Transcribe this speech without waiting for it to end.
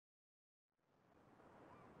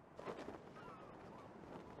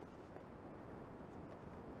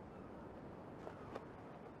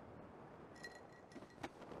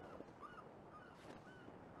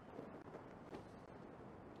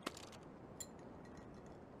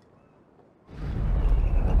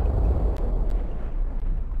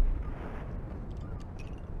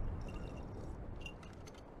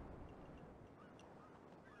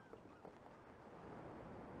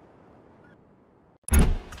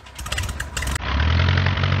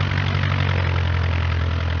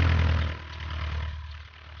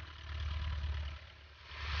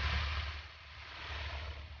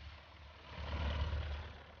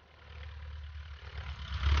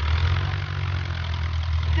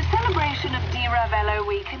celebration of Di Ravello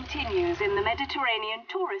Week continues in the Mediterranean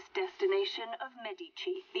tourist destination of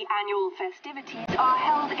Medici. The annual festivities are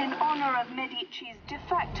held in honor of Medici's de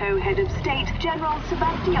facto head of state, General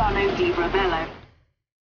Sebastiano Di Ravello.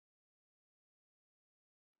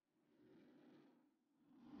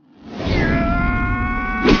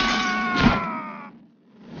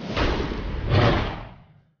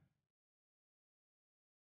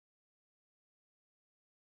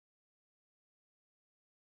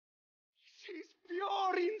 She's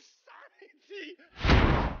pure insanity!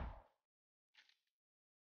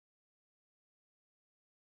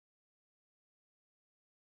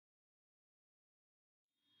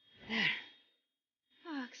 There.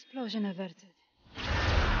 Ah, explosion averted.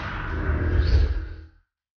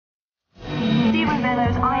 Di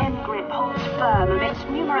Ravello's iron grip holds firm amidst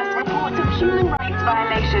numerous reports of human rights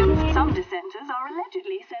violations. Some dissenters are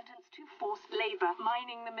allegedly sentenced to forced labor,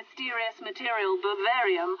 mining the mysterious material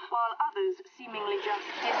Bavarium, while others seemingly just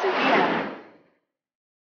disappear.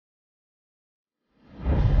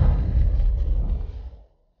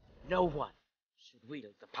 No one should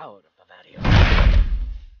wield the power of Bavaria.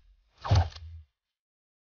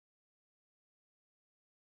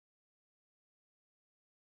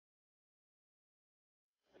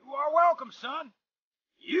 You are welcome, son.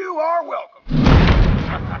 You are welcome.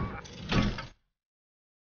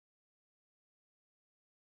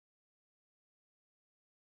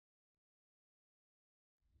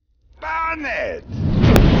 Barnett!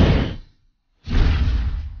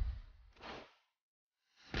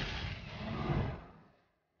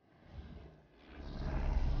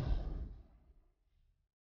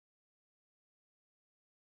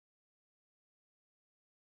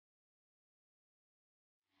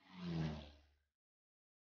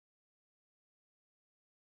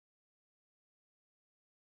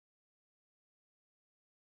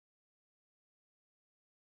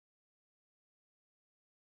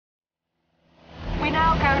 We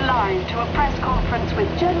now go live to a press conference with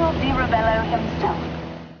General Di Ravello himself.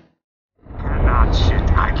 Cannot sit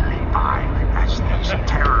idly by as these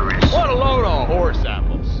terrorists. What a load of horse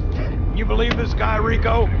apples. You believe this guy,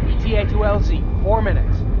 Rico? ETA to LZ, 4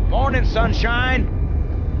 minutes. Morning, sunshine.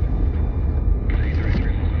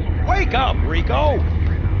 Wake up, Rico.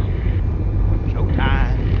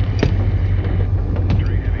 Showtime.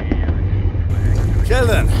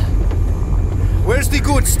 Sheldon, where's the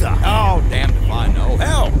good stuff? Oh, damned if I know.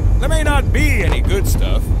 Hell, there may not be any good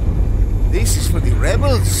stuff. This is for the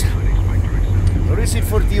rebels? Or is it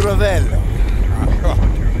for Di Ravello?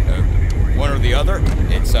 One or the other.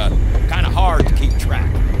 It's kind of hard to keep track.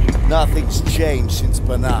 Nothing's changed since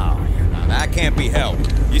Banal. Now, that can't be helped.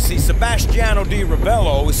 You see, Sebastiano Di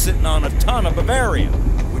Ravello is sitting on a ton of Bavarian,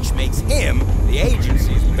 which makes him the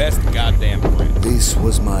agency's best goddamn friend. This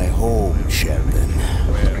was my home, Sheldon.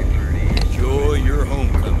 Well, enjoy your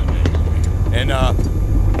homecoming, man. And,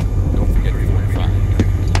 don't forget the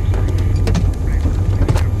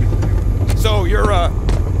 45. So,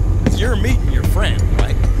 you're meeting your friend,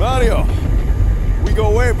 right? Mario, we go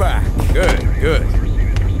way back. Good, good.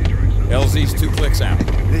 LZ's 2 clicks out.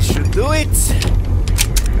 This should do it.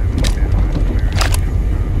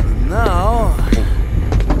 And now...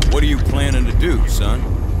 What are you planning to do, son?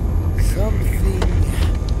 something...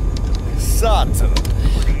 subtle.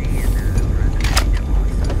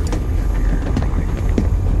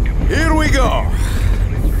 Here we go.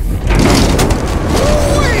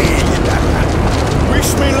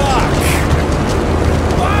 Wish me luck.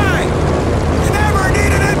 Why? You never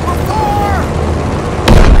needed it before!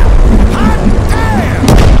 Hot damn!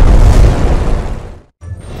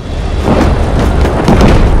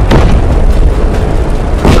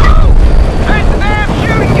 There's the damn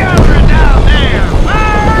shooting gallery down there!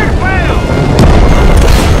 Very well!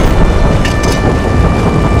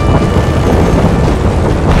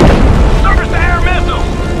 Surface-to-air missiles!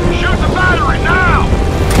 Shoot the battery now!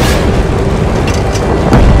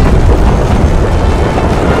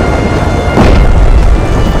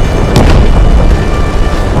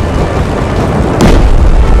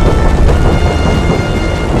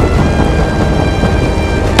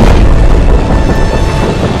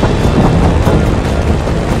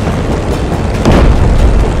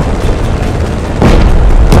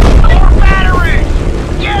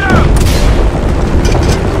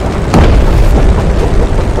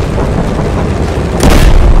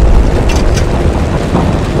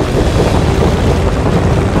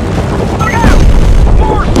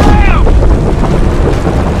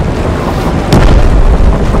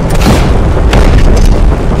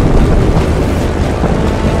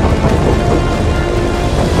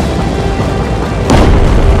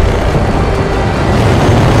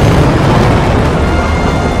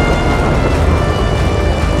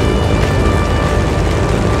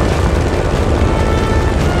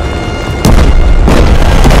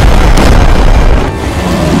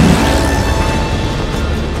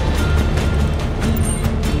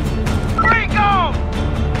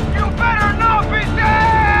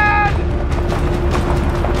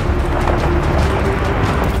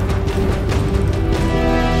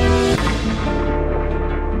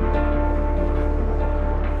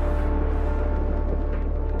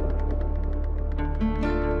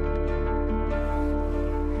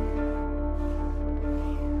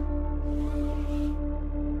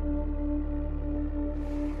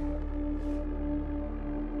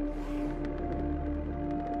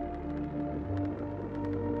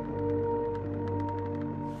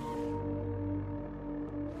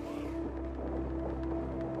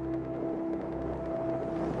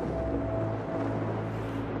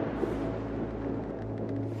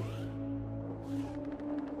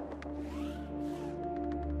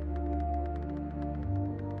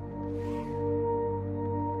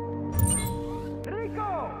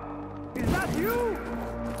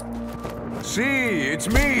 See, it's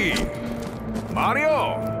me,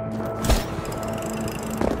 Mario.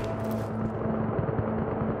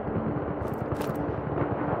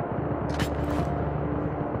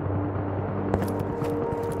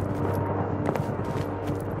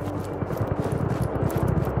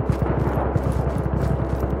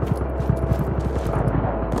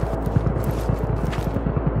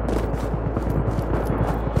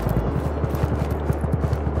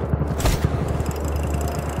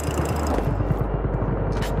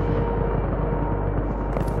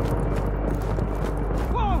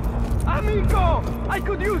 I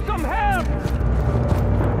could use some help!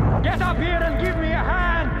 Get up here and give me a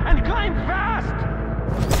hand, and climb fast!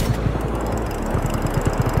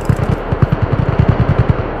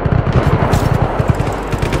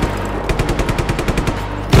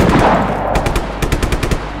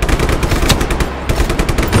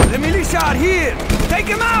 The militia are here! Take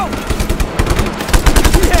him out!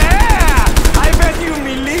 Yeah! I bet you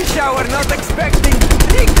militia were not expecting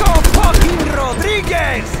Rico fucking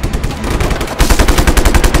Rodriguez!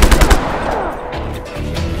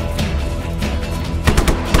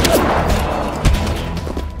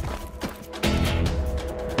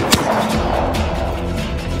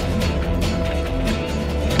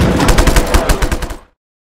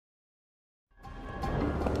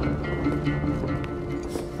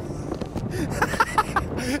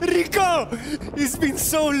 Rico! It's been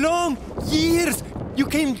so long! Years! You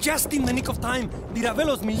came just in the nick of time. The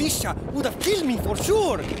Ravello's militia would have killed me for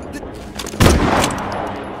sure!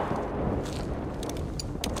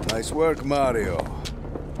 Nice work, Mario.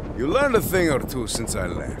 You learned a thing or two since I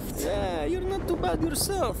left. Yeah, you're not too bad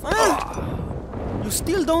yourself, huh? You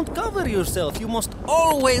still don't cover yourself. You must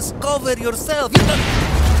always cover yourself.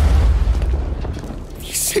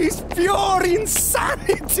 This is pure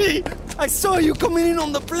insanity! I saw you coming in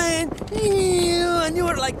on the plane, and you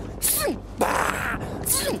were like, bah,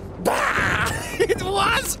 bah. It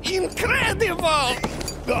was incredible!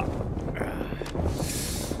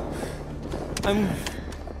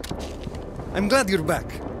 I'm glad you're back.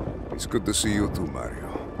 It's good to see you too, Mario.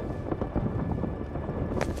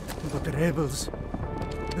 But the rebels,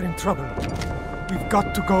 they're in trouble. We've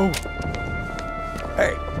got to go.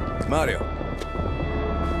 Hey, it's Mario.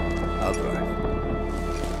 I'll drive.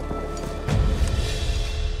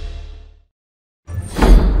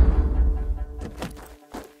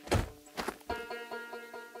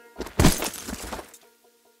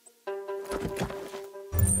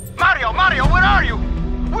 Mario, where are you?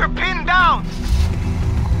 We're pinned down!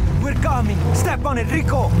 We're coming! Step on it,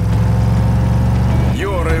 Rico!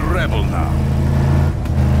 You're a rebel now.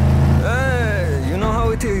 You know how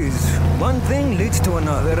it is. One thing leads to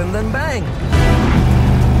another, and then bang!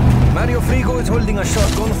 Mario Frigo is holding a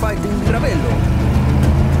shotgun fighting Ravello.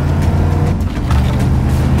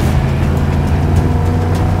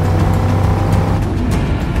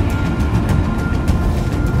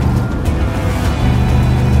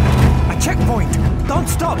 Checkpoint! Don't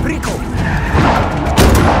stop, Rico!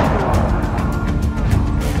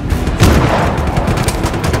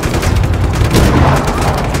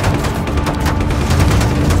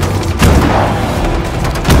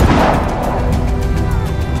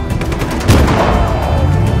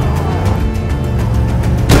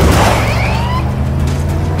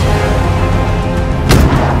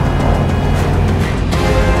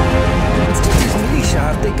 City's militia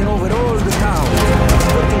have taken over all the towns,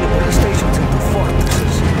 splitting the police stations into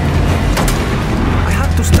fortresses.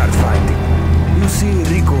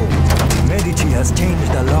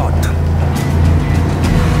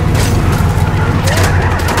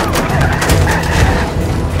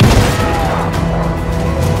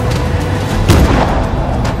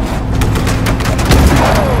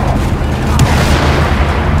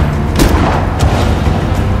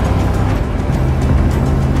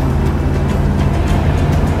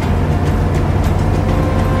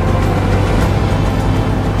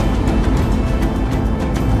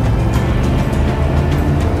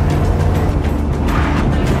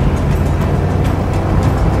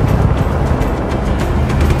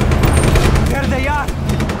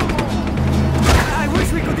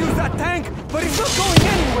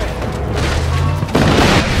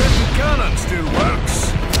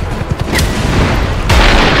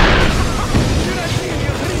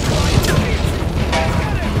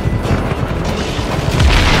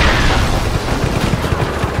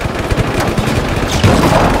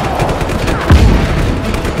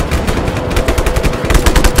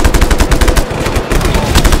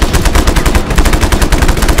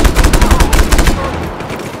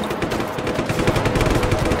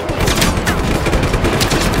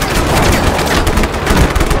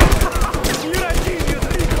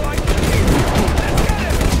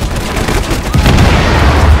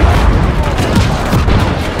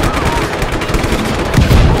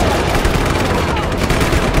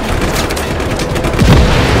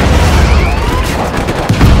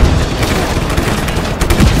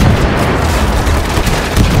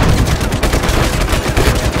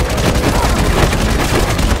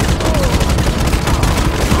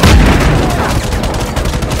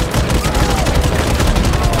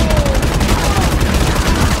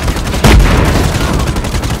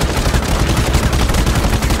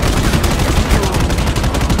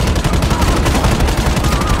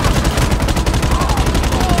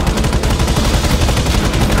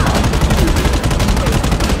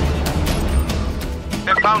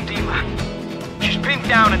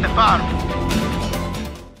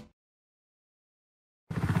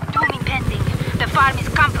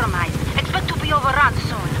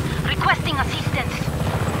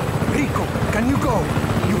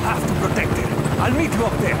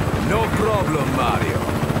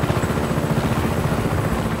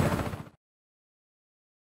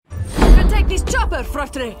 chopper,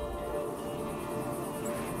 Fratre!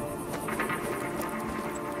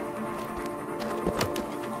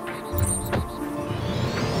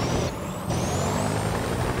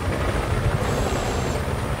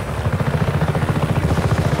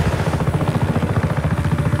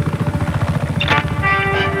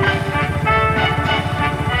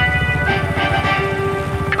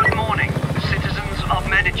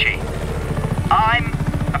 I'm,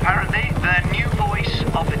 apparently, the new voice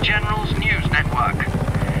of the General's News Network.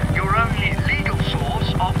 Your only legal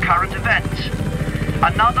source of current events.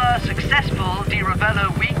 Another successful Di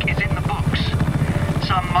Ravello week is in the books.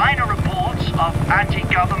 Some minor reports of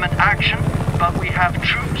anti-government action, but we have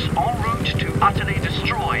troops en route to utterly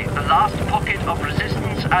destroy the last pocket of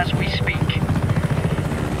resistance as we speak.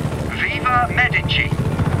 Viva Medici!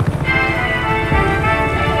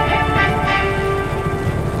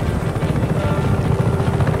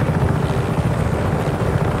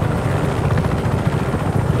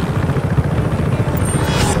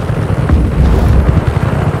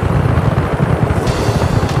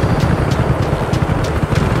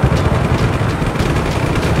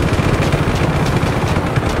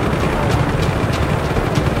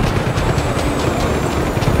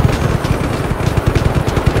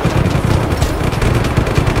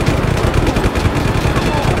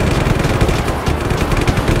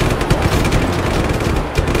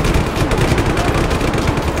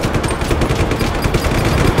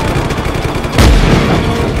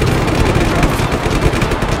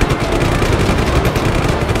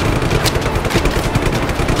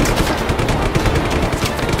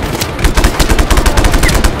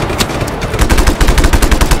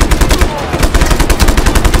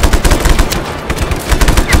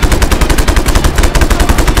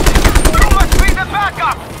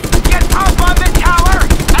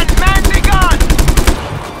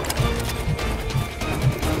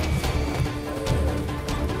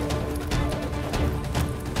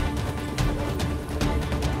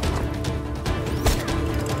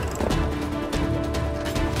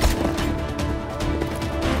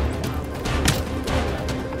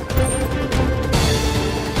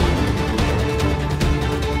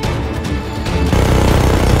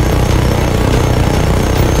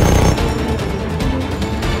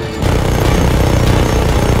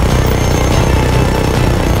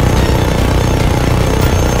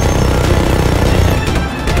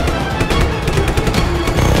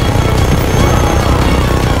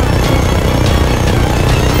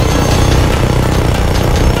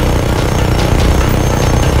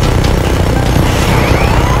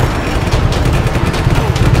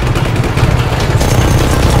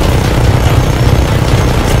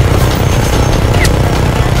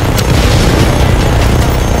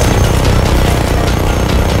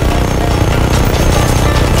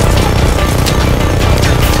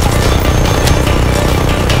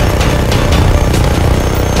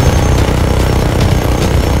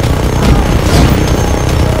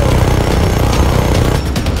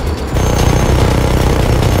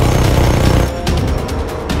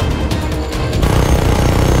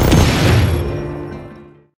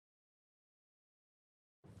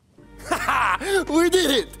 We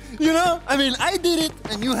did it! You know? I mean, I did it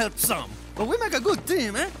and you helped some. But we make a good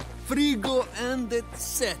team, eh? Frigo and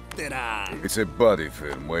etc. It's a buddy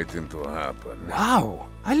film waiting to happen. Wow,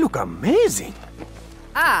 I look amazing.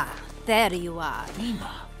 Ah, there you are.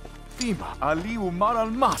 Dima, Ali Umar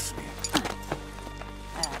al-Masri.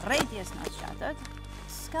 Radius not shattered.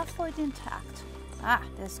 Scaffold intact. Ah,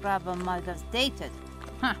 this grabber mug is dated.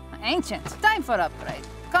 Huh, ancient. Time for upgrade.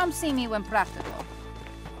 Come see me when practical.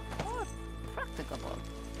 Or practicable.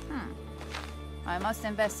 I must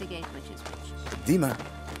investigate which is which. Dima,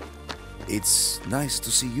 it's nice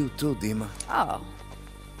to see you too, Dima. Oh.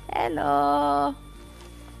 Hello.